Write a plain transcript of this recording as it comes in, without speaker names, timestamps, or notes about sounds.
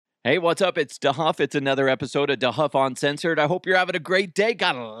Hey, what's up? It's DeHuff. It's another episode of DeHuff Uncensored. I hope you're having a great day.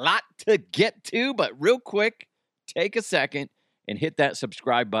 Got a lot to get to, but real quick, take a second and hit that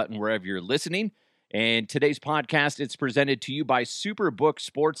subscribe button wherever you're listening. And today's podcast is presented to you by Superbook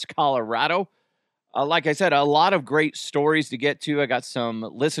Sports Colorado. Like I said, a lot of great stories to get to. I got some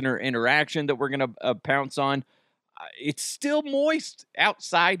listener interaction that we're going to pounce on. It's still moist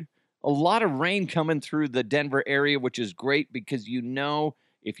outside. A lot of rain coming through the Denver area, which is great because you know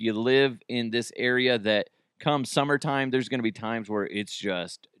if you live in this area that come summertime, there's going to be times where it's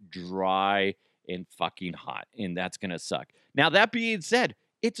just dry and fucking hot, and that's going to suck. Now, that being said,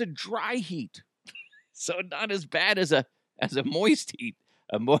 it's a dry heat, so not as bad as a moist heat.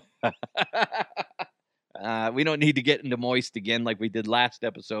 We don't need to get into moist again like we did last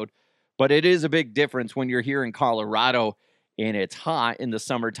episode, but it is a big difference when you're here in Colorado and it's hot in the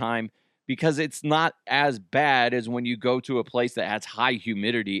summertime, because it's not as bad as when you go to a place that has high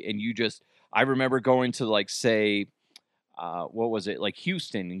humidity and I remember going to like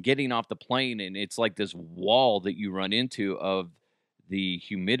Houston and getting off the plane, and it's like this wall that you run into of the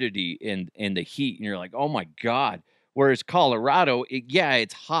humidity and the heat, and you're like, oh my God. Whereas Colorado,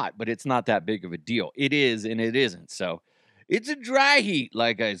 it's hot, but it's not that big of a deal. It is and it isn't. So it's a dry heat,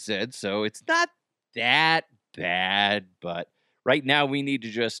 like I said, so it's not that bad, but right now we need to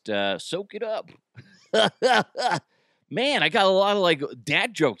just soak it up. Man, I got a lot of like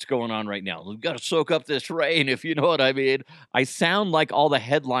dad jokes going on right now. We've got to soak up this rain, if you know what I mean. I sound like all the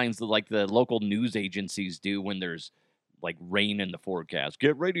headlines that like the local news agencies do when there's like rain in the forecast.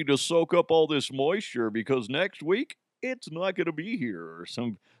 Get ready to soak up all this moisture because next week it's not going to be here, or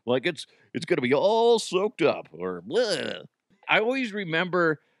some like it's going to be all soaked up, or bleh. I always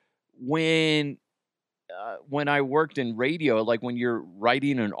remember when I worked in radio, like when you're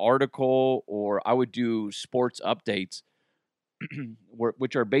writing an article, or I would do sports updates,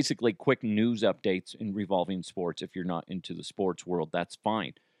 which are basically quick news updates in revolving sports. If you're not into the sports world, that's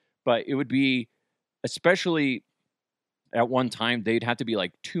fine. But it would be, especially at one time, they'd have to be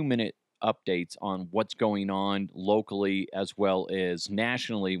like 2-minute updates on what's going on locally as well as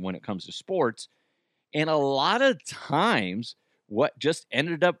nationally when it comes to sports. And a lot of times, what just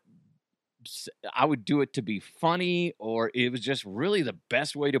ended up, I would do it to be funny, or it was just really the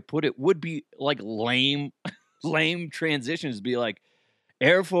best way to put it would be like lame transitions. Be like,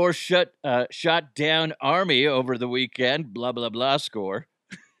 Air Force shot down Army over the weekend, blah, blah, blah, score.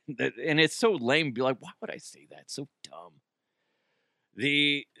 And it's so lame. Be like, why would I say that? It's so dumb.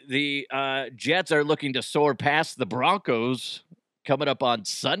 The Jets are looking to soar past the Broncos coming up on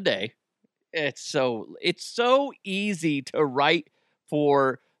Sunday. It's so easy to write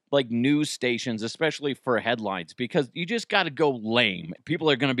for like news stations, especially for headlines, because you just got to go lame. People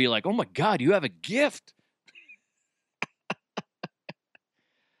are going to be like, oh my God, you have a gift.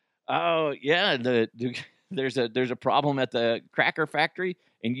 Oh yeah. There's a problem at the Cracker Factory,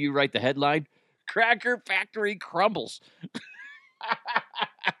 and you write the headline, Cracker Factory crumbles.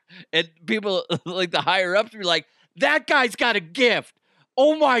 And people like the higher ups be like, that guy's got a gift.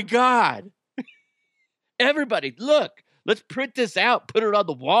 Oh my God. Everybody, look. Let's print this out, put it on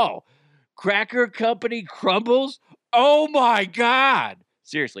the wall. Cracker Company crumbles? Oh my God.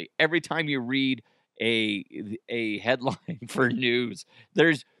 Seriously, every time you read a headline for news,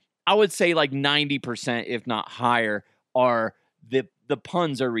 there's, I would say like 90%, if not higher, are the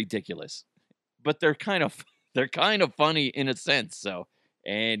puns are ridiculous. But they're kind of funny in a sense. So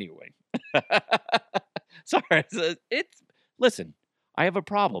anyway. Sorry. Listen, I have a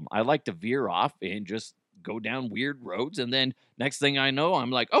problem. I like to veer off and just go down weird roads, and then next thing I know,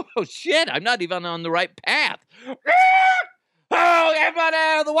 I'm like, oh shit, I'm not even on the right path. Oh, everybody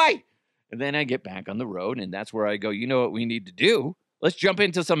out of the way. And then I get back on the road, and that's where I go, you know what we need to do? Let's jump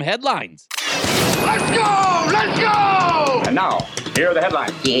into some headlines. Let's go! Let's go! And now, here are the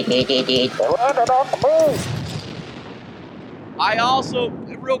headlines. I also,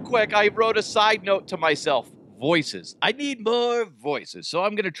 real quick, I wrote a side note to myself. Voices. I need more voices. So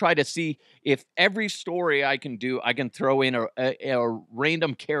I'm going to try to see if every story I can do, I can throw in a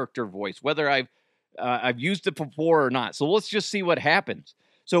random character voice, whether I've used it before or not. So let's just see what happens.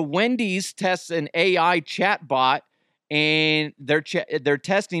 So Wendy's tests an AI chatbot, and they're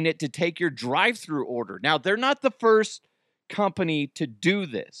testing it to take your drive-thru order. Now, they're not the first company to do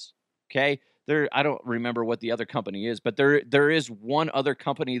this, okay? I don't remember what the other company is, but there is one other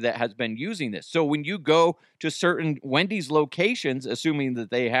company that has been using this. So when you go to certain Wendy's locations, assuming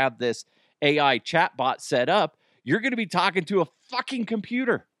that they have this AI chatbot set up, you're going to be talking to a fucking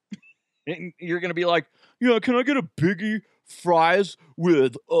computer. And you're going to be like, yeah, can I get a biggie fries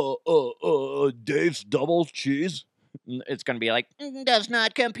with Dave's double cheese? It's going to be like, does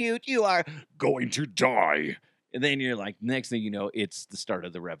not compute. You are going to die. And then you're like, next thing you know, it's the start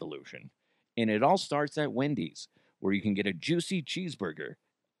of the revolution. And it all starts at Wendy's, where you can get a juicy cheeseburger,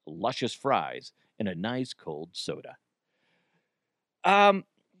 luscious fries, and a nice cold soda.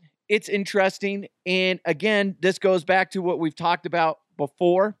 It's interesting. And again, this goes back to what we've talked about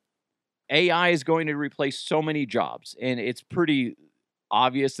before. AI is going to replace so many jobs, and it's pretty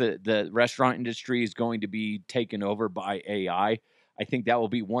obvious that the restaurant industry is going to be taken over by AI. I think that will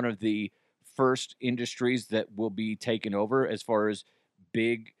be one of the first industries that will be taken over as far as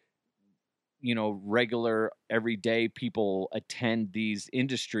big, regular, everyday people attend these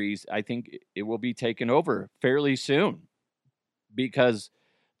industries. I think it will be taken over fairly soon because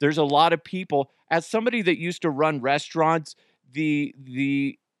there's a lot of people. As somebody that used to run restaurants,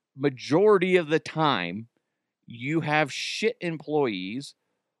 the majority of the time you have shit employees,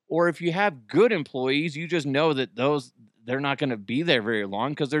 or if you have good employees, you just know that they're not going to be there very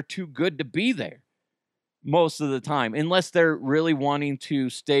long because they're too good to be there most of the time, unless they're really wanting to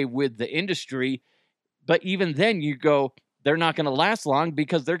stay with the industry. But even then you go, they're not going to last long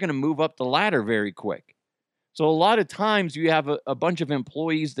because they're going to move up the ladder very quick. So a lot of times you have a bunch of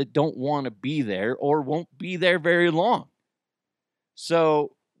employees that don't want to be there or won't be there very long.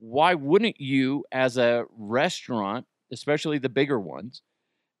 So why wouldn't you, as a restaurant, especially the bigger ones,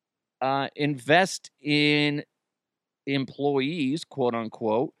 invest in employees, quote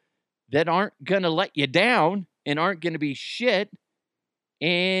unquote, that aren't going to let you down and aren't going to be shit?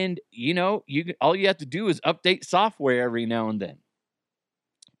 And, all you have to do is update software every now and then.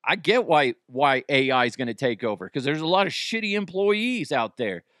 I get why AI is going to take over, because there's a lot of shitty employees out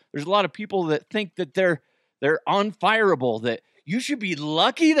there. There's a lot of people that think that they're unfireable, that you should be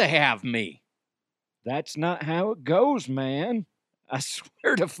lucky to have me. That's not how it goes, man. I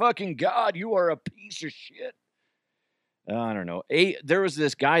swear to fucking God, you are a piece of shit. I don't know. There was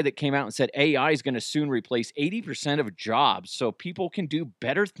this guy that came out and said AI is going to soon replace 80% of jobs so people can do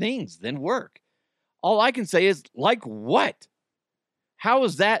better things than work. All I can say is, like what? How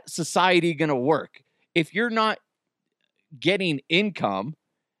is that society going to work? If you're not getting income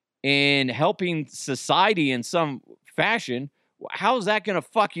and helping society in some fashion, how is that going to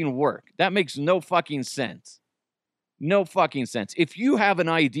fucking work? That makes no fucking sense. No fucking sense. If you have an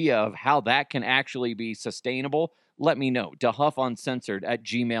idea of how that can actually be sustainable, let me know.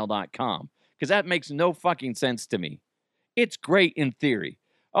 DeHuffUncensored@gmail.com. Because that makes no fucking sense to me. It's great in theory.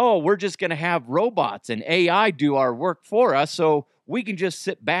 Oh, we're just going to have robots and AI do our work for us so we can just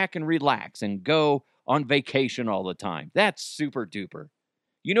sit back and relax and go on vacation all the time. That's super duper.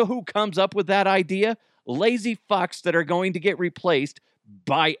 You know who comes up with that idea? Lazy fucks that are going to get replaced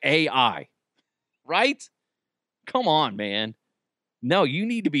by AI. Right? Come on, man. No, you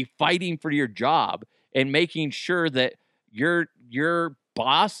need to be fighting for your job and making sure that your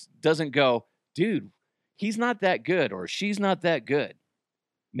boss doesn't go, dude, he's not that good or she's not that good.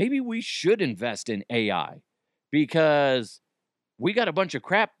 Maybe we should invest in AI because we got a bunch of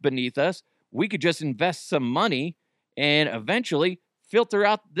crap beneath us. We could just invest some money and eventually filter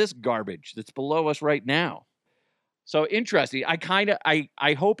out this garbage that's below us right now. So interesting.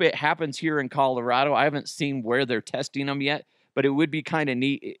 I hope it happens here in Colorado. I haven't seen where they're testing them yet, but it would be kind of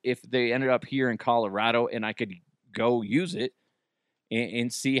neat if they ended up here in Colorado and I could go use it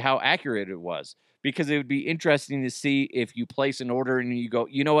and see how accurate it was. Because it would be interesting to see if you place an order and you go,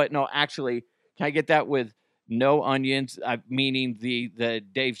 you know what? No, actually, can I get that with no onions? Meaning the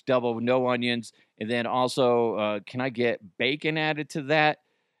Dave's Double, no onions. And then also, can I get bacon added to that?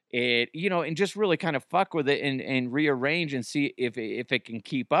 And just really kind of fuck with it and rearrange and see if it can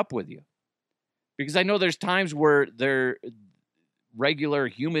keep up with you. Because I know there's times where their regular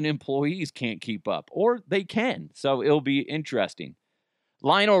human employees can't keep up, or they can. So it'll be interesting.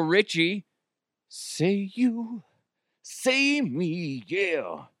 Lionel Richie, say you, say me,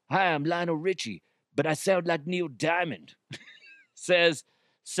 yeah. Hi, I'm Lionel Richie, but I sound like Neil Diamond. Says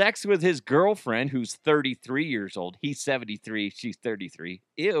sex with his girlfriend, who's 33 years old. He's 73, she's 33.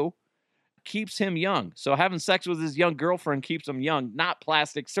 Ew. Keeps him young. So having sex with his young girlfriend keeps him young, not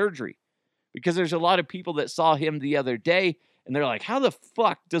plastic surgery. Because there's a lot of people that saw him the other day, and they're like, how the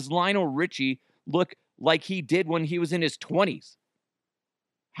fuck does Lionel Richie look like he did when he was in his 20s?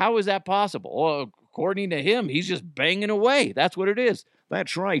 How is that possible? Well, according to him, he's just banging away. That's what it is.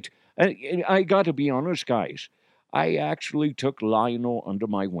 That's right. I got to be honest, guys. I actually took Lionel under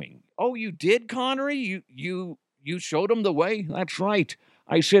my wing. Oh, you did, Connery? You showed him the way? That's right.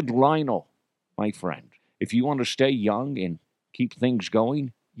 I said, Lionel, my friend, if you want to stay young and keep things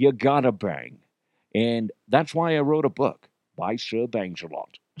going, you gotta bang. And that's why I wrote a book by Sir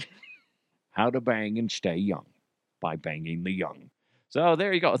Bangs-A-Lot. How to Bang and Stay Young. by banging the young. So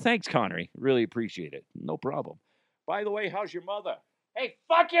there you go. Thanks, Connery. Really appreciate it. No problem. By the way, how's your mother? Hey,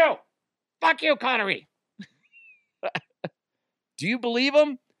 fuck you! Fuck you, Connery! Do you believe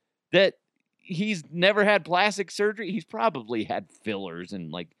him that he's never had plastic surgery? He's probably had fillers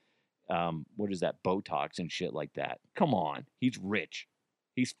and like, what is that, Botox and shit like that. Come on. He's rich.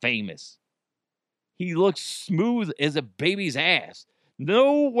 He's famous. He looks smooth as a baby's ass.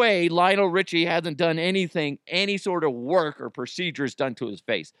 No way Lionel Richie hasn't done anything, any sort of work or procedures done to his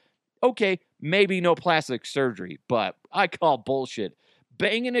face. Okay, maybe no plastic surgery, but I call bullshit.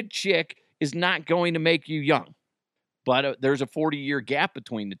 Banging a chick is not going to make you young. But there's a 40-year gap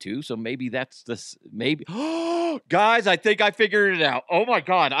between the two, so maybe that's the maybe. Guys, I think I figured it out. Oh my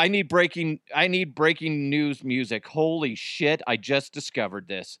god, I need breaking news music. Holy shit, I just discovered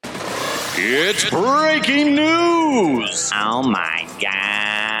this. It's breaking news! Oh my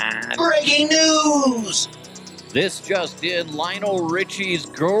god. Breaking news! This just in, Lionel Richie's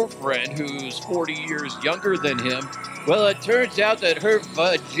girlfriend, who's 40 years younger than him, well, it turns out that her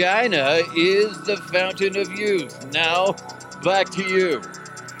vagina is the fountain of youth. Now, back to you.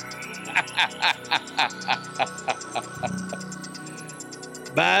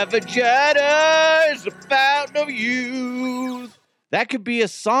 My vagina is the fountain of youth. That could be a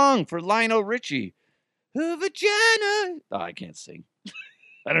song for Lionel Richie. Her vagina. Oh, I can't sing.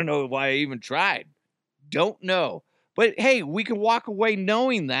 I don't know why I even tried. Don't know. But hey, we can walk away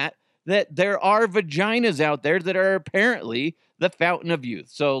knowing that there are vaginas out there that are apparently the fountain of youth.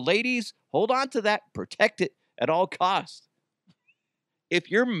 So ladies, hold on to that. Protect it at all costs.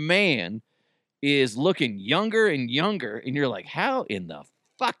 If your man is looking younger and younger and you're like, how in the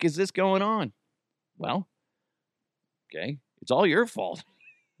fuck is this going on? Well, okay, it's all your fault.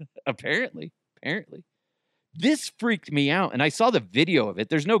 Apparently. This freaked me out, and I saw the video of it.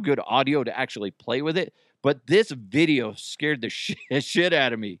 There's no good audio to actually play with it, but this video scared the shit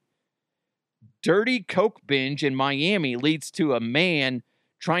out of me. Dirty coke binge in Miami leads to a man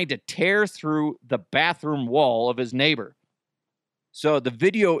trying to tear through the bathroom wall of his neighbor. So the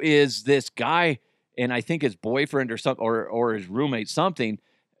video is this guy and I think his boyfriend or something, or his roommate, something,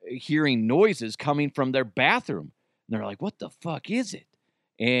 hearing noises coming from their bathroom. And they're like, what the fuck is it?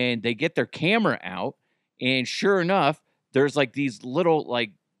 And they get their camera out, and sure enough, there's like these little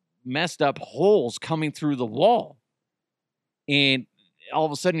like messed up holes coming through the wall. And all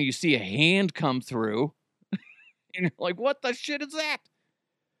of a sudden you see a hand come through and you're like, what the shit is that?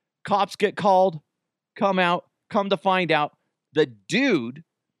 Cops get called, come to find out the dude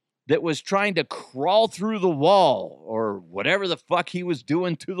that was trying to crawl through the wall or whatever the fuck he was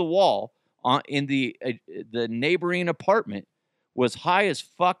doing to the wall in the neighboring apartment was high as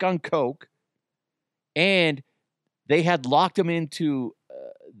fuck on coke, and they had locked him into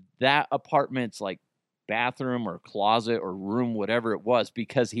that apartment's like bathroom or closet or room, whatever it was,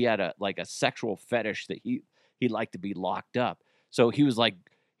 because he had a sexual fetish that he liked to be locked up. So he was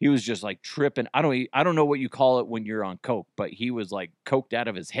just like tripping. I don't know what you call it when you're on coke, but he was like coked out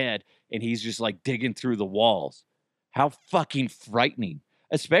of his head, and he's just like digging through the walls. How fucking frightening,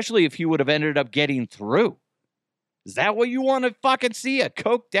 especially if he would have ended up getting through. Is that what you want to fucking see? A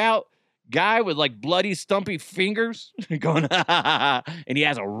coked out guy with like bloody stumpy fingers going, and he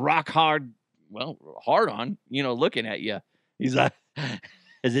has a rock hard, hard on, looking at you. He's like,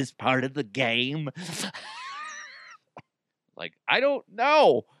 is this part of the game? Like, I don't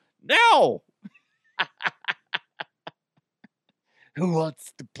know. No. Who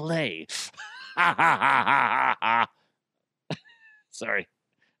wants to play? Sorry.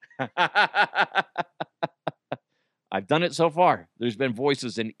 I've done it so far. There's been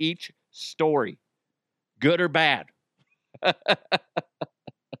voices in each story, good or bad.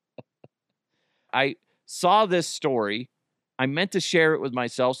 I saw this story. I meant to share it with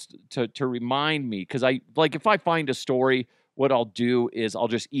myself to remind me, because if I find a story, what I'll do is I'll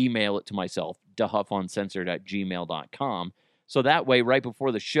just email it to myself, dehuffuncensored@gmail.com. So that way, right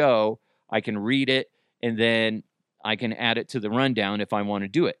before the show, I can read it, and then I can add it to the rundown if I want to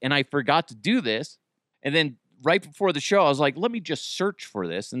do it. And I forgot to do this. And then right before the show, I was like, let me just search for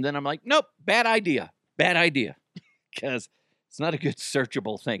this. And then I'm like, nope, bad idea. Because it's not a good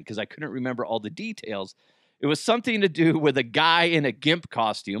searchable thing, because I couldn't remember all the details. It was something to do with a guy in a gimp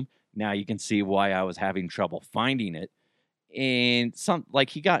costume. Now you can see why I was having trouble finding it. And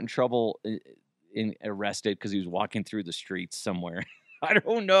he got in trouble and arrested because he was walking through the streets somewhere. I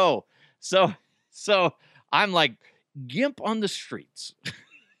don't know. So I'm like, gimp on the streets.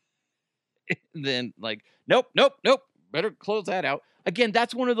 And then nope. Better close that out. Again,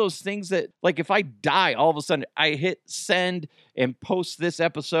 that's one of those things that, like, if I die, all of a sudden I hit send and post this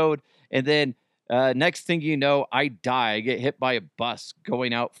episode, and then Next thing you know, I die. I get hit by a bus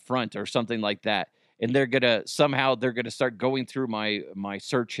going out front or something like that. And they're gonna start going through my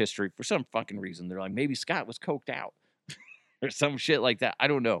search history for some fucking reason. They're like, maybe Scott was coked out or some shit like that. I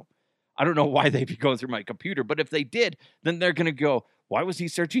don't know. I don't know why they'd be going through my computer, but if they did, then they're gonna go, why was he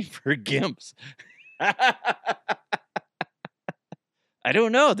searching for gimps? I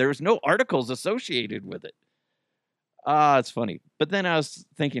don't know. There was no articles associated with it. It's funny. But then I was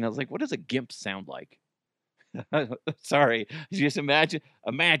thinking, I was like, what does a gimp sound like? Sorry. Just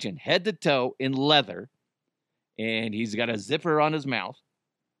imagine head to toe in leather, and he's got a zipper on his mouth,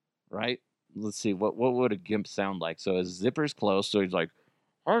 right? Let's see, what would a gimp sound like? So his zipper's closed, so he's like,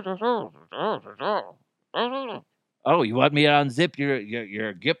 oh, you want me to unzip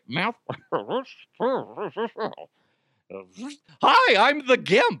your gimp mouth? Hi, I'm the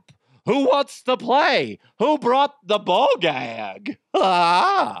gimp. Who wants to play? Who brought the ball gag?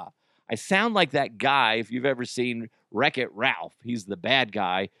 I sound like that guy, if you've ever seen Wreck-It Ralph. He's the bad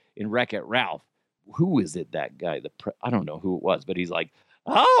guy in Wreck-It Ralph. Who is it, that guy? I don't know who it was, but he's like,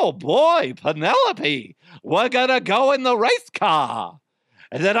 oh, boy, Penelope, we're going to go in the race car.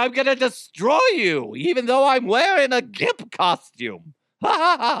 And then I'm going to destroy you, even though I'm wearing a gimp costume.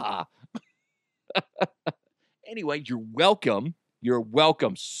 Ha, ha, ha. Anyway, you're welcome. You're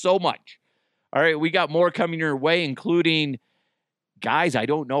welcome so much. All right, we got more coming your way, including, guys, I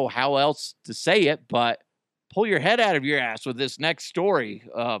don't know how else to say it, but pull your head out of your ass with this next story.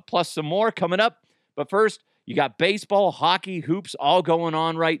 Plus some more coming up. But first, you got baseball, hockey, hoops all going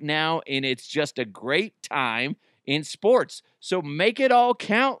on right now, and it's just a great time in sports. So make it all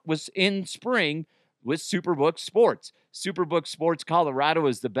count in spring with Superbook Sports. Superbook Sports Colorado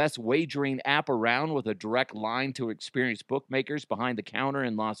is the best wagering app around with a direct line to experienced bookmakers behind the counter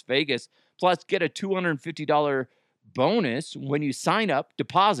in Las Vegas. Plus, get a $250 bonus when you sign up,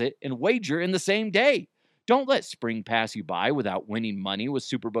 deposit, and wager in the same day. Don't let spring pass you by without winning money with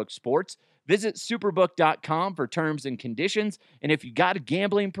Superbook Sports. Visit superbook.com for terms and conditions. And if you got a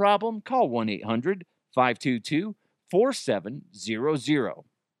gambling problem, call 1-800-522-4700.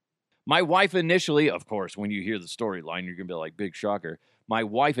 My wife initially, of course, when you hear the storyline, you're going to be like, big shocker. My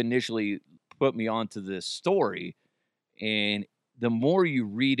wife initially put me onto this story, and the more you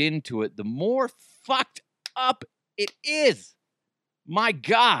read into it, the more fucked up it is. My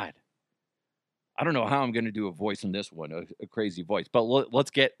God. I don't know how I'm going to do a voice in this one, a crazy voice, but let's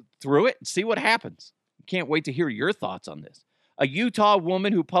get through it and see what happens. Can't wait to hear your thoughts on this. A Utah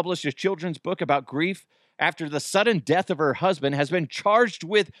woman who published a children's book about grief after the sudden death of her husband has been charged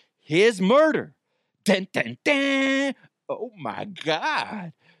with his murder. Dun, dun, dun. Oh, my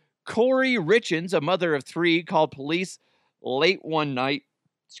God. Kouri Richins, a mother of three, called police late one night,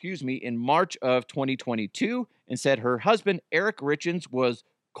 in March of 2022, and said her husband, Eric Richins, was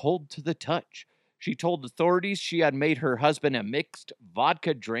cold to the touch. She told authorities she had made her husband a mixed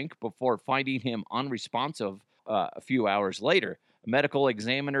vodka drink before finding him unresponsive a few hours later. A medical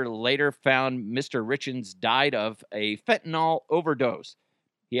examiner later found Mr. Richins died of a fentanyl overdose.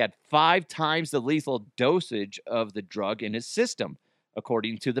 He had 5 times the lethal dosage of the drug in his system,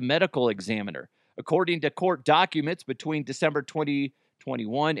 according to the medical examiner. According to court documents, between December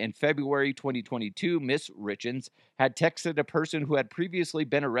 2021 and February 2022, Miss Richins had texted a person who had previously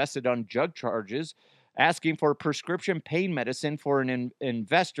been arrested on drug charges, asking for prescription pain medicine for an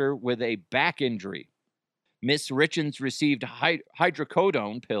investor with a back injury. Miss Richins received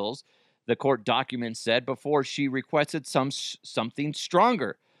hydrocodone pills, the court documents said, before she requested something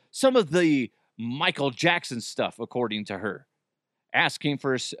stronger. Some of the Michael Jackson stuff, according to her, asking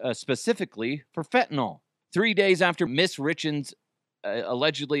for specifically for fentanyl. 3 days after Miss Richins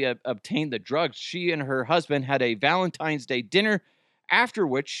allegedly obtained the drugs, she and her husband had a Valentine's Day dinner, after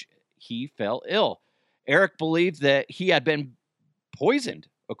which he fell ill. Eric believed that he had been poisoned.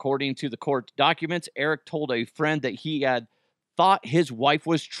 According to the court documents, Eric told a friend that he had thought his wife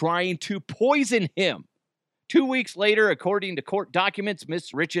was trying to poison him. 2 weeks later, according to court documents,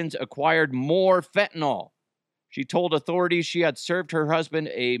 Miss Richins acquired more fentanyl. She told authorities she had served her husband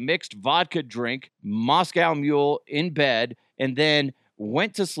a mixed vodka drink, Moscow Mule, in bed, and then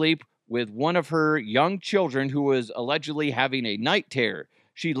went to sleep with one of her young children who was allegedly having a night terror.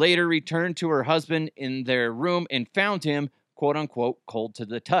 She later returned to her husband in their room and found him, quote-unquote, cold to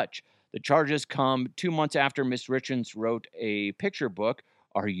the touch. The charges come 2 months after Miss Richins wrote a picture book,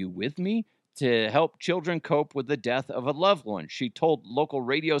 Are You With Me?, to help children cope with the death of a loved one. She told local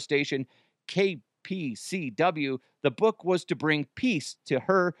radio station KPCW the book was to bring peace to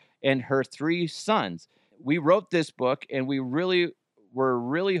her and her 3 sons. We wrote this book, and we're really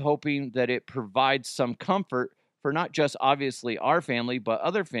hoping that it provides some comfort for not just obviously our family, but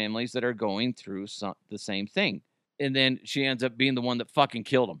other families that are going through the same thing. And then she ends up being the one that fucking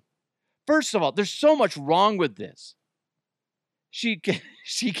killed him. First of all, there's so much wrong with this. She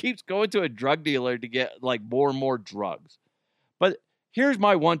keeps going to a drug dealer to get like more and more drugs. But here's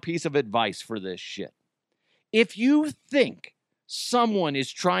my one piece of advice for this shit. If you think someone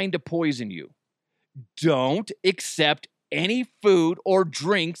is trying to poison you, don't accept any food or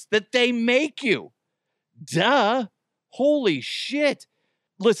drinks that they make you. Duh. Holy shit.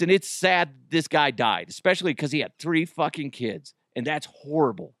 Listen, it's sad this guy died, especially because he had 3 fucking kids. And that's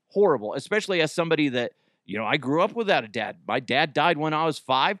horrible. Horrible. Especially as somebody that, you know, I grew up without a dad. My dad died when I was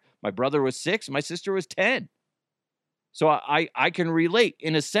 5. My brother was 6. My sister was 10. So I can relate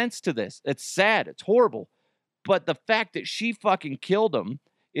in a sense to this. It's sad. It's horrible. But the fact that she fucking killed him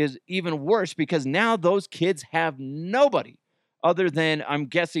is even worse because now those kids have nobody other than, I'm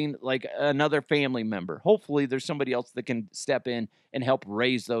guessing, like another family member. Hopefully there's somebody else that can step in and help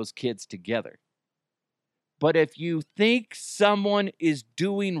raise those kids together. But if you think someone is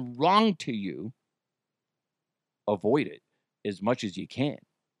doing wrong to you, avoid it as much as you can.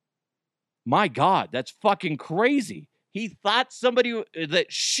 My God, that's fucking crazy. He thought that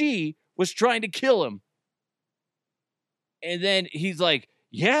she was trying to kill him. And then he's like,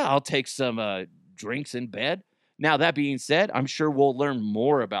 yeah, I'll take some drinks in bed. Now, that being said, I'm sure we'll learn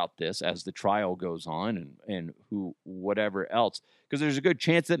more about this as the trial goes on and whatever else. Because there's a good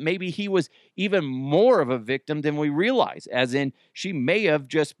chance that maybe he was even more of a victim than we realize. As in, she may have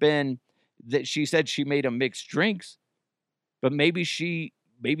just been, that she said she made him mix drinks. But maybe she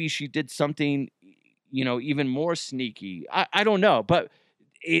did something, you know, even more sneaky. I don't know. But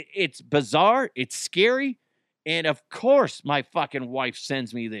it's bizarre. It's scary. And of course, my fucking wife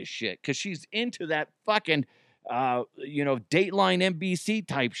sends me this shit because she's into that fucking, Dateline NBC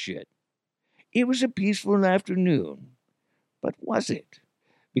type shit. It was a peaceful afternoon, but was it?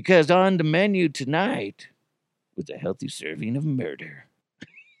 Because on the menu tonight was a healthy serving of murder.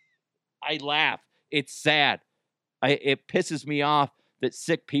 I laugh. It's sad. It pisses me off that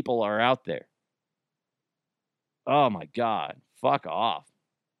sick people are out there. Oh my God. Fuck off.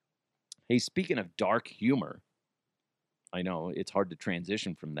 Hey, speaking of dark humor, I know it's hard to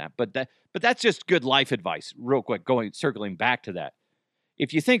transition from that, but that's just good life advice. Real quick, circling back to that.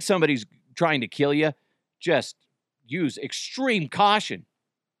 If you think somebody's trying to kill you, just use extreme caution.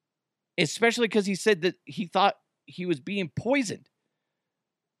 Especially because he said that he thought he was being poisoned.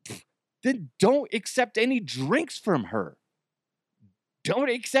 Then don't accept any drinks from her. Don't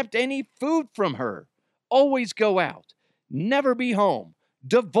accept any food from her. Always go out. Never be home.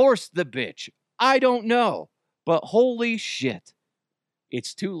 Divorce the bitch. I don't know. But holy shit,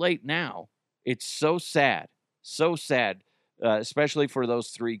 it's too late now. It's so sad. So sad, especially for those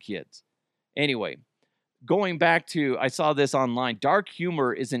 3 kids. Anyway, going back to, I saw this online. Dark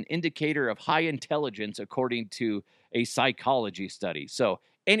humor is an indicator of high intelligence, according to a psychology study. So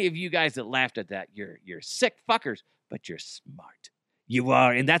any of you guys that laughed at that, you're sick fuckers, but you're smart. You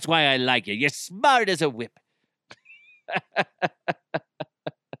are, and that's why I like you. You're smart as a whip.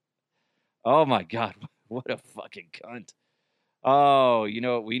 Oh, my God. What a fucking cunt. Oh, you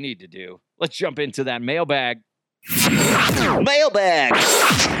know what we need to do? Let's jump into that mailbag. Mailbag.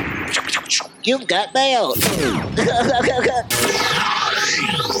 You've got mail.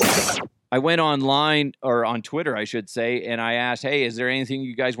 I went online, or on Twitter, I should say, and I asked, hey, is there anything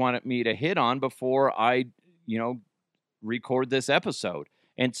you guys wanted me to hit on before I, record this episode?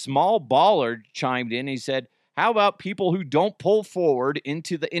 And Small Baller chimed in. He said, how about people who don't pull forward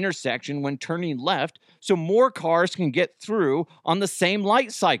into the intersection when turning left so more cars can get through on the same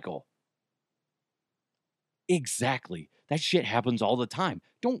light cycle? Exactly. That shit happens all the time.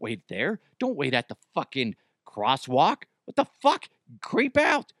 Don't wait there. Don't wait at the fucking crosswalk. What the fuck? Creep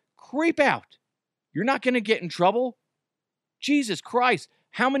out. Creep out. You're not going to get in trouble. Jesus Christ.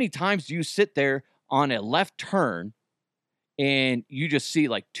 How many times do you sit there on a left turn and you just see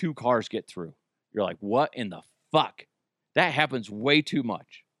like 2 cars get through? You're like, what in the fuck? That happens way too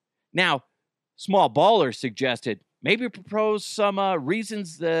much. Now, Small Baller suggested maybe propose some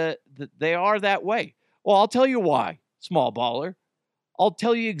reasons that they are that way. Well, I'll tell you why, Small Baller. I'll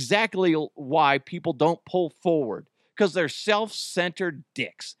tell you exactly why people don't pull forward. Because they're self-centered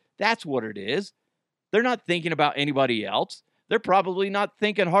dicks. That's what it is. They're not thinking about anybody else. They're probably not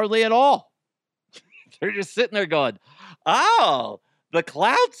thinking hardly at all. They're just sitting there going, oh, the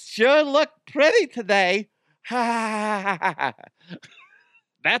clouds sure look pretty today. That's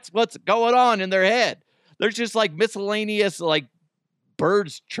what's going on in their head. There's just like miscellaneous like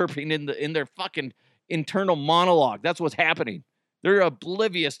birds chirping in their fucking internal monologue. That's what's happening. They're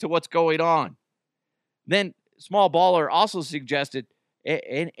oblivious to what's going on. Then Small Baller also suggested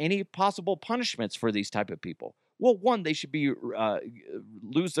any possible punishments for these type of people. Well, one, they should be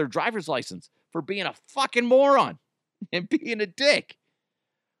lose their driver's license for being a fucking moron and being a dick.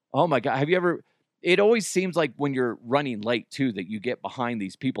 Oh my God. Have you ever, it always seems like when you're running late too, that you get behind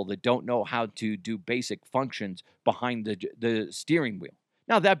these people that don't know how to do basic functions behind the steering wheel.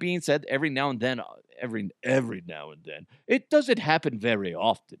 Now, that being said, every now and then, it doesn't happen very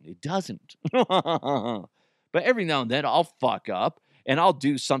often. It doesn't. But every now and then I'll fuck up and I'll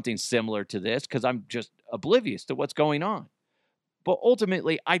do something similar to this because I'm just oblivious to what's going on. But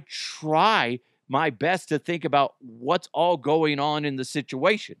ultimately, I try my best to think about what's all going on in the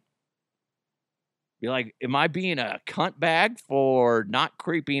situation. Be like, am I being a cunt bag for not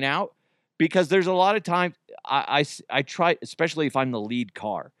creeping out? Because there's a lot of times I try, especially if I'm the lead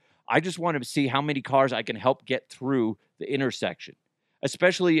car, I just want to see how many cars I can help get through the intersection.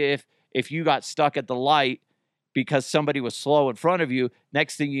 Especially if you got stuck at the light because somebody was slow in front of you.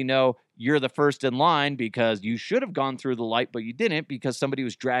 Next thing you know, you're the first in line because you should have gone through the light, but you didn't because somebody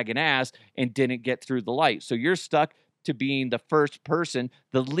was dragging ass and didn't get through the light. So you're stuck to being the first person,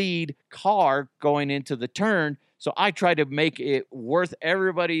 the lead car going into the turn. So I try to make it worth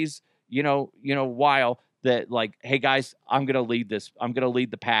everybody's, while that like, hey guys, I'm going to lead this. I'm going to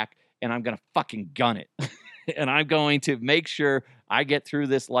lead the pack and I'm going to fucking gun it. And I'm going to make sure I get through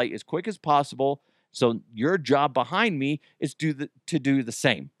this light as quick as possible. So your job behind me is to do the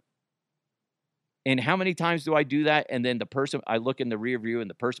same. And how many times do I do that? And then I look in the rear view and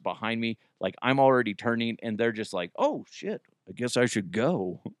the person behind me, like I'm already turning and they're just like, oh shit, I guess I should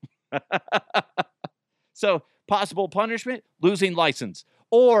go. So possible punishment, losing license.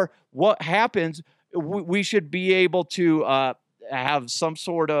 Or what happens, we should be able to have some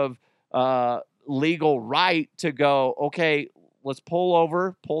sort of legal right to go, okay, let's pull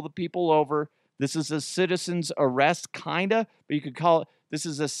the people over. This is a citizen's arrest, kind of, but you could call it, this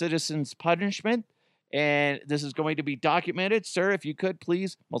is a citizen's punishment, and this is going to be documented. Sir, if you could,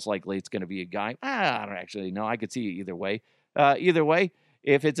 please. Most likely it's going to be a guy. I don't actually know. I could see it either way. Either way,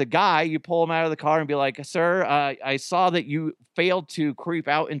 if it's a guy, you pull him out of the car and be like, sir, I saw that you failed to creep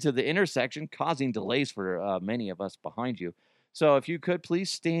out into the intersection, causing delays for many of us behind you. So if you could,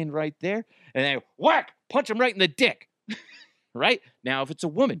 please stand right there. And then whack, punch him right in the dick. Right? Now, if it's a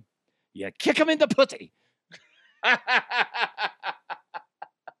woman, you kick him in the pussy.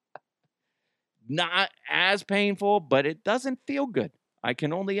 Not as painful, but it doesn't feel good. I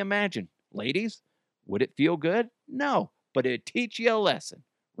can only imagine. Ladies, would it feel good? No, but it'd teach you a lesson,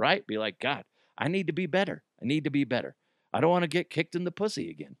 right? Be like, God, I need to be better. I need to be better. I don't want to get kicked in the pussy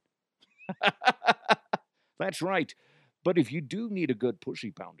again. That's right. But if you do need a good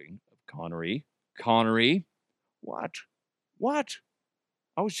pussy pounding, Connery, what?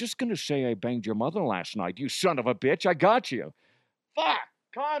 I was just going to say I banged your mother last night, you son of a bitch. I got you. Fuck,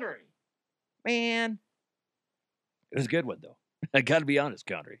 Connery. Man. It was a good one, though. I got to be honest,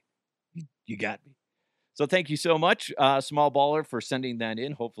 Connery. You got me. So thank you so much, Small Baller, for sending that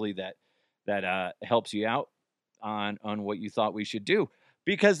in. Hopefully that helps you out on what you thought we should do.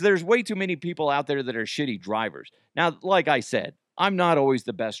 Because there's way too many people out there that are shitty drivers. Now, like I said, I'm not always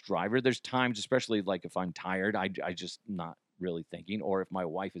the best driver. There's times, especially like if I'm tired, I just not really thinking, or if my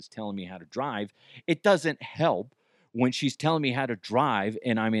wife is telling me how to drive, it doesn't help when she's telling me how to drive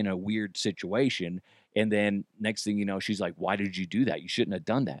and I'm in a weird situation. And then next thing you know, she's like, why did you do that? You shouldn't have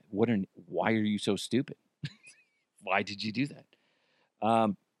done that. Why are you so stupid? Why did you do that? I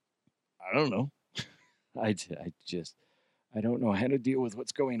don't know. I don't know how to deal with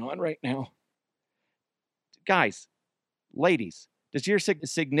what's going on right now. Guys, ladies, does your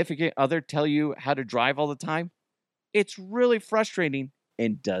significant other tell you how to drive all the time? It's really frustrating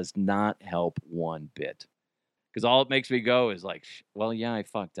and does not help one bit. Because all it makes me go is like, well, yeah, I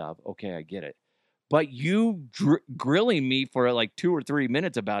fucked up. Okay, I get it. But you grilling me for like 2 or 3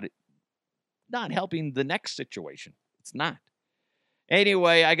 minutes about it, not helping the next situation. It's not.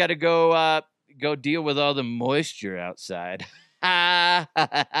 Anyway, I got to go deal with all the moisture outside. Hey,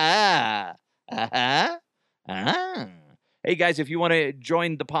 guys, if you want to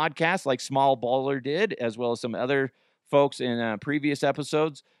join the podcast like Small Baller did, as well as some other folks in previous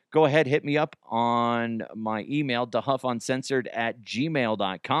episodes, go ahead, hit me up on my email,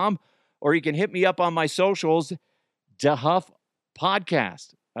 dehuffuncensored@gmail.com, or you can hit me up on my socials, DeHuff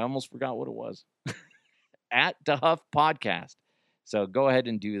Podcast. I almost forgot what it was. At DeHuff Podcast. So go ahead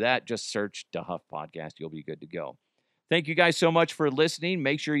and do that. Just search DeHuff Podcast. You'll be good to go. Thank you guys so much for listening.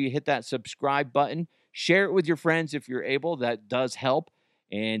 Make sure you hit that subscribe button. Share it with your friends if you're able. That does help.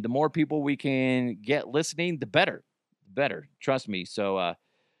 And the more people we can get listening, the better. The better. Trust me. So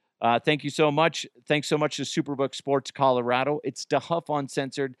Thank you so much. Thanks so much to Superbook Sports Colorado. It's DeHuff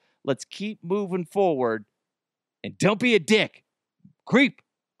Uncensored. Let's keep moving forward. And don't be a dick. Creep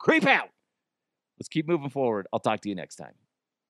out. Let's keep moving forward. I'll talk to you next time.